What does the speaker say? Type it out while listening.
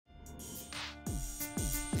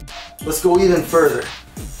let's go even further.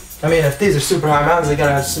 I mean, if these are super high mountains, they're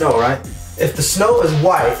gonna have snow, right? If the snow is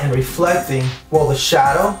white and reflecting, well, the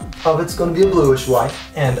shadow of it's gonna be a bluish white,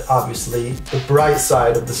 and obviously the bright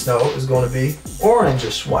side of the snow is gonna be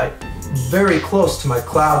orangish white, very close to my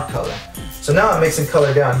cloud color. So now I'm mixing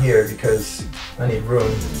color down here because I need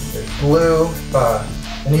room. There's blue,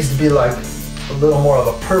 it needs to be like a little more of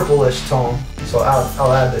a purplish tone. So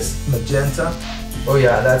I'll add this magenta. Oh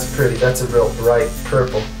yeah, that's pretty, that's a real bright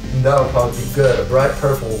purple. And that'll probably be good. A bright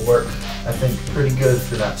purple will work, I think, pretty good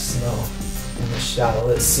for that snow in the shadow.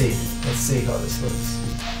 Let's see how this looks.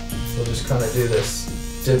 We'll just kind of do this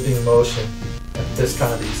dipping motion, like this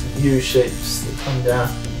kind of these U shapes that come down,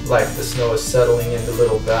 like the snow is settling into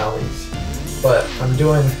little valleys. But I'm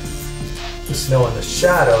doing the snow in the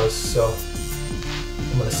shadows, so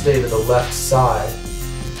I'm going to stay to the left side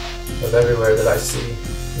of everywhere that I see,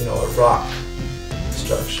 you know, a rock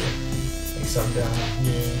structure. Like some down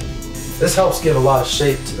here. This helps give a lot of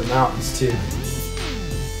shape to the mountains too.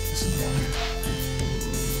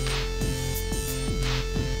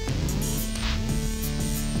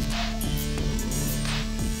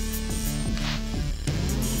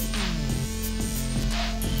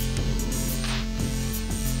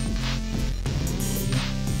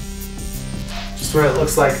 Just where it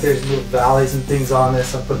looks like there's little valleys and things on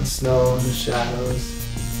this, I'm putting snow in the shadows.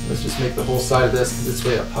 Let's just make the whole side of this because it's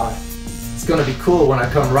way up high. It's gonna be cool when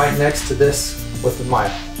I come right next to this with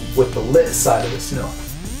the lit side of the snow.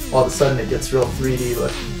 All of a sudden it gets real 3D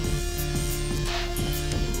looking.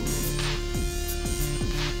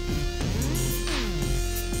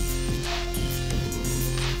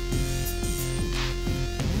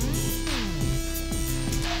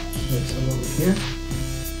 Make some over here.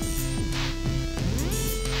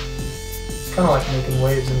 It's kind of like making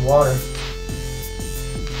waves in water.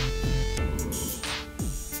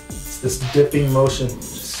 This dipping motion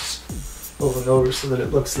just over and over so that it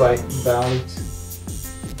looks like valleys.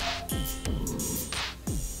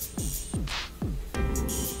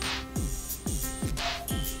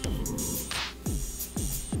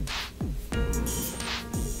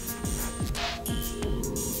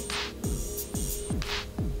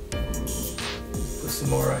 Put some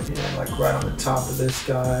more right here, like right on the top of this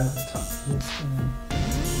guy, on the top of this guy.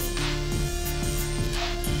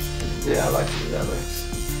 Yeah, I like the way that looks.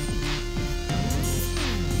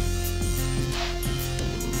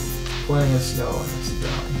 Plenty of snow in this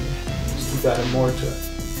valley here. Just keep adding more to it.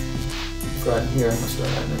 Go ahead in here, I'm going to start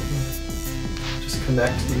adding it here. Just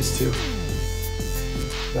connect these two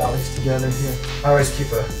valleys together here. I always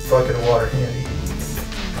keep a bucket of water handy.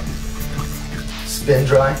 Spin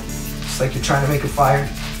dry, just like you're trying to make a fire.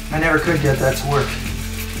 I never could get that to work.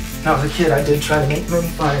 When I was a kid, I did try to make many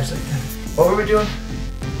fires like that. What were we doing?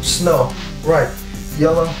 Snow, right.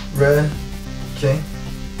 Yellow, red, okay.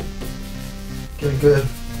 Get a good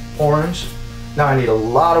orange. Now I need a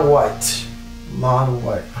lot of white. A lot of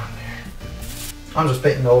white on there. I'm just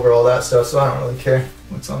painting over all that stuff, so I don't really care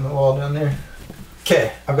what's on the wall down there.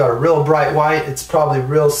 Okay, I've got a real bright white. It's probably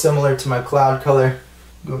real similar to my cloud color.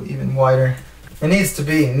 Go even whiter. It needs to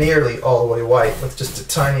be nearly all the way white with just a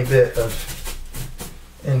tiny bit of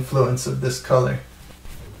influence of this color.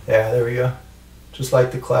 Yeah, there we go. Just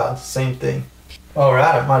like the clouds, same thing. While we're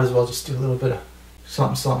at it, might as well just do a little bit of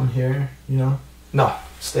something here, you know? No.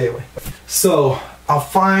 Stay away. So I'll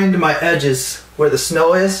find my edges where the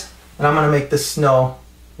snow is, and I'm going to make this snow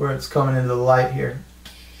where it's coming into the light here.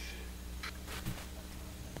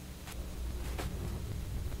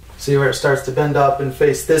 See where it starts to bend up and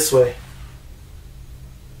face this way?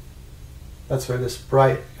 That's where this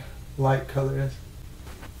bright light color is.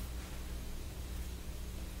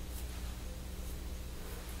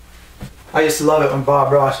 I used to love it when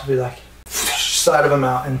Bob Ross would be like, side of a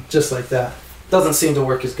mountain, just like that. Doesn't seem to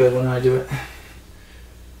work as good when I do it.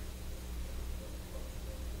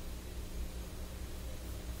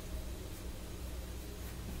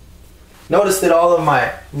 Notice that all of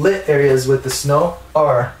my lit areas with the snow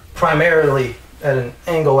are primarily at an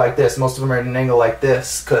angle like this. Most of them are at an angle like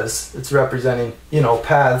this because it's representing, you know,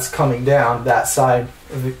 paths coming down that side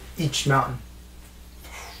of each mountain.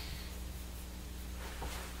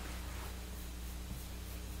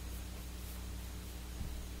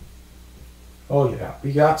 Oh yeah,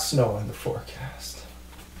 we got snow in the forecast.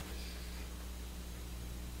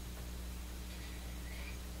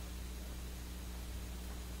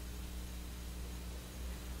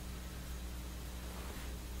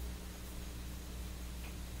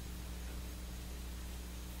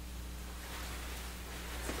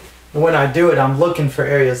 And when I do it, I'm looking for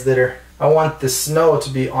areas that are, I want the snow to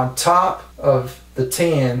be on top of the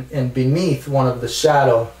tan and beneath one of the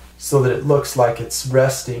shadow so that it looks like it's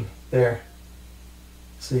resting There.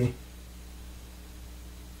 See?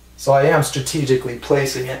 So I am strategically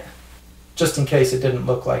placing it, just in case it didn't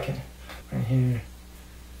look like it. Right here.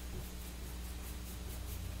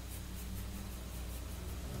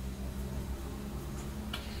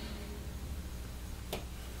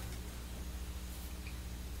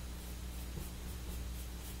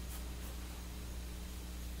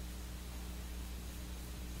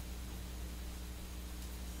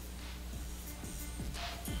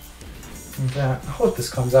 Like that. I hope this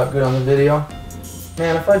comes out good on the video.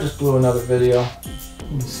 Man, if I just blew another video,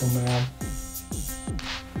 I'd be so mad.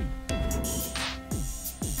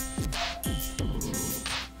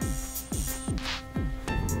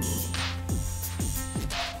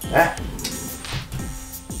 Ah.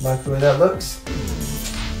 Like the way that looks.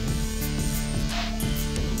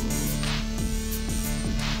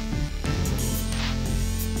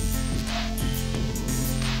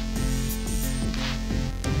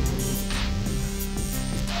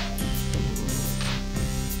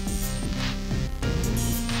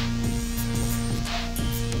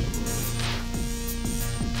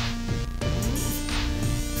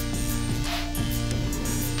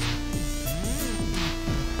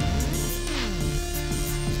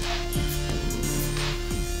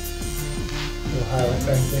 Highlight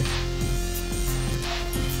right there.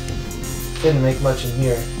 Didn't make much in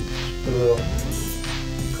here. Just put a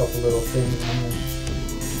couple little things in there.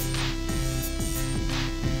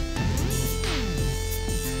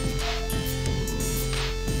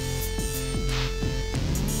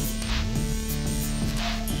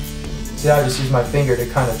 See, I just use my finger to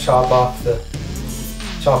kind of chop off the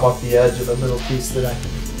edge of the little piece that I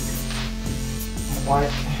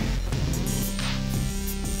like.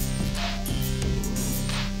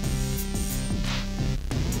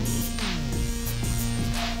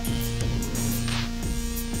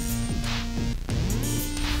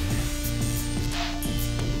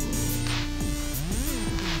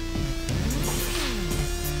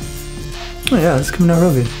 Oh yeah, it's coming out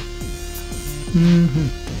real good.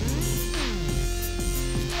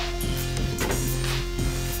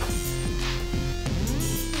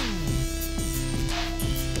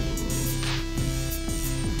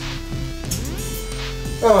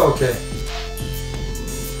 Okay.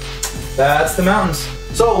 That's the mountains.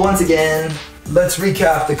 So once again, let's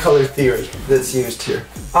recap the color theory that's used here.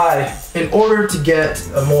 In order to get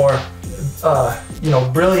a more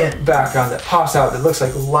brilliant background that pops out, that looks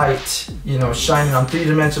like light, shining on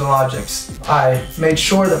three-dimensional objects, I made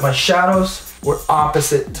sure that my shadows were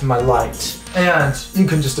opposite to my light. And you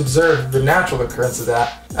can just observe the natural occurrence of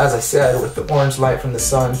that, as I said, with the orange light from the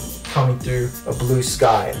sun coming through a blue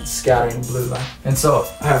sky and scattering blue light. And so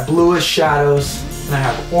I have bluish shadows and I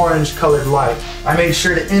have orange colored light. I made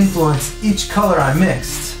sure to influence each color I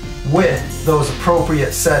mixed with those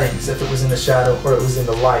appropriate settings, if it was in the shadow or it was in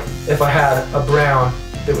the light. If I had a brown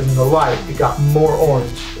that was in the light, it got more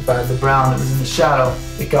orange. If I had the brown that was in the shadow,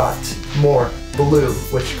 it got more blue,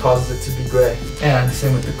 which causes it to be gray. And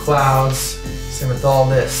same with the clouds, same with all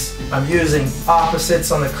this. I'm using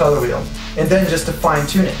opposites on the color wheel. And then just to fine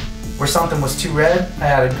tune it. Where something was too red, I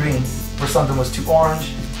added green. Where something was too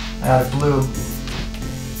orange, I added blue.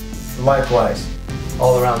 Likewise,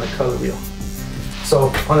 all around the color wheel. So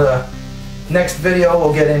on the next video,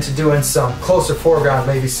 we'll get into doing some closer foreground,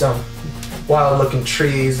 maybe some wild looking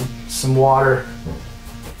trees, some water.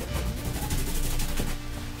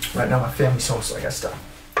 Right now my family's home, so I gotta stop.